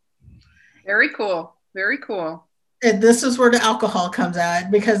Revenge. Very cool. Very cool. And this is where the alcohol comes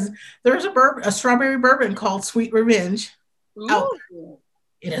out because there's a strawberry bourbon called Sweet Revenge. Ooh.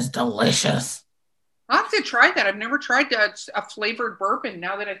 It is delicious. I'll have to try that. I've never tried a flavored bourbon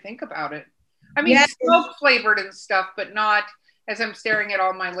now that I think about it. I mean, Yes. smoke flavored and stuff, but not as I'm staring at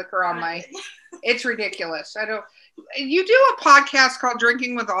all my liquor on my, it's ridiculous. You do a podcast called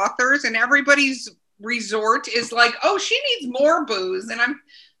Drinking with Authors and everybody's resort is like, oh, she needs more booze. And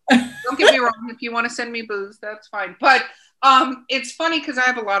don't get me wrong, if you want to send me booze, that's fine. But it's funny because I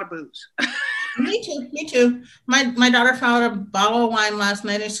have a lot of booze. Me too. My daughter found a bottle of wine last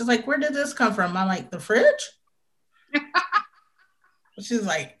night and she's like, where did this come from? I'm like, the fridge? She's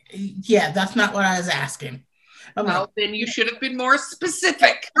like, yeah, that's not what I was asking. Then you should have been more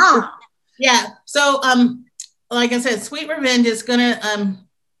specific. Yeah. So like I said, Sweet Revenge is gonna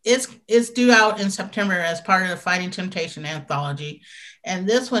it's due out in September as part of the Fighting Temptation anthology. And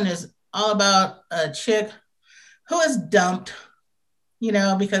this one is all about a chick who is dumped,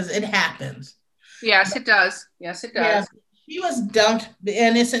 because it happens. Yes, it does. Yes, it does. Yeah, she was dumped,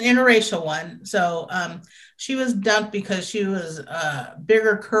 and it's an interracial one. So she was dumped because she was a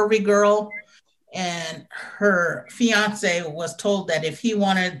bigger, curvy girl, and her fiance was told that if he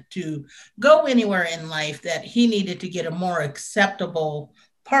wanted to go anywhere in life, that he needed to get a more acceptable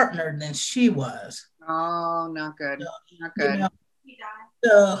partner than she was. Oh, not good. Not good. He died.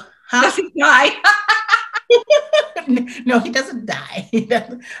 So, Does he die? No, he doesn't die.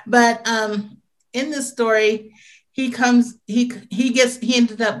 But in this story, he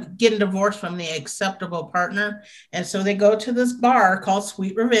ended up getting divorced from the acceptable partner, and so they go to this bar called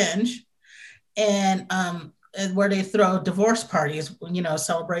Sweet Revenge, and where they throw divorce parties,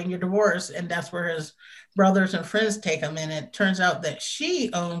 celebrating your divorce, and that's where his brothers and friends take him. And it turns out that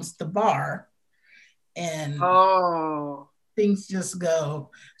she owns the bar, and things just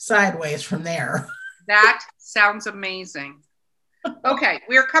go sideways from there. That sounds amazing. Okay,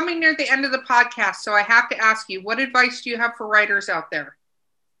 we're coming near the end of the podcast, so I have to ask you, what advice do you have for writers out there?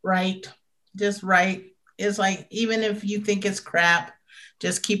 Write. Just write. It's like, even if you think it's crap,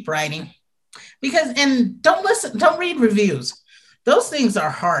 just keep writing. And don't read reviews. Those things are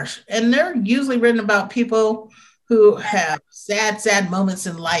harsh, and they're usually written about people who have sad moments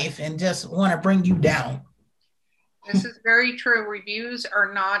in life and just want to bring you down. This is very true. Reviews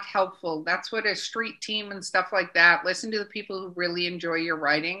are not helpful. That's what a street team and stuff like that. Listen to the people who really enjoy your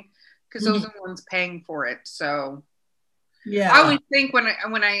writing, because those are the ones paying for it. So yeah, I always think when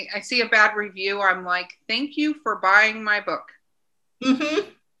I see a bad review, I'm like, thank you for buying my book. Mm-hmm.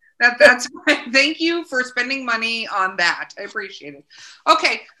 That's thank you for spending money on that. I appreciate it.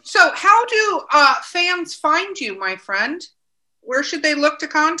 Okay, so how do fans find you, my friend? Where should they look to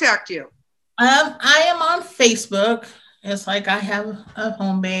contact you? I am on Facebook. It's like I have a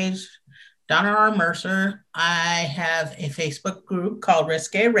homepage, Donna Mercer. I have a Facebook group called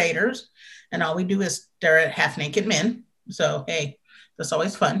Risque Raiders, and all we do is stare at half naked men. So hey, that's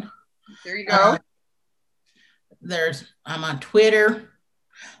always fun. There you go. I'm on Twitter.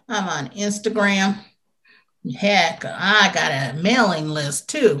 I'm on Instagram. Heck, I got a mailing list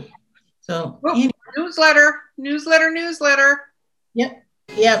too. So newsletter.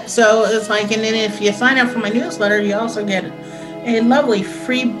 Yep. So it's like, and then if you sign up for my newsletter, you also get a lovely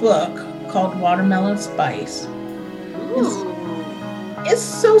free book called Watermelon Spice. It's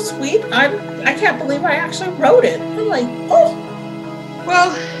so sweet. I can't believe I actually wrote it. I'm like, oh.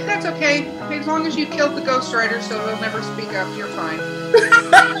 Well, that's okay. As long as you killed the ghostwriter so they'll never speak up, you're fine.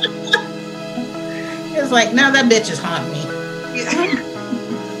 It's like, now that bitch is haunting me. Yeah.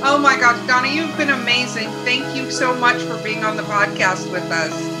 Oh my gosh, Donna, you've been amazing. Thank you so much for being on the podcast with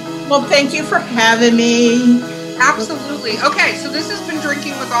us. Well, thank you for having me. Absolutely. Okay, so this has been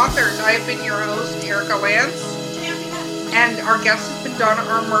Drinking with Authors. I have been your host, Erica Lance. And our guest has been Donna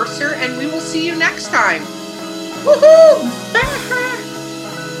R. Mercer, and we will see you next time. Woohoo!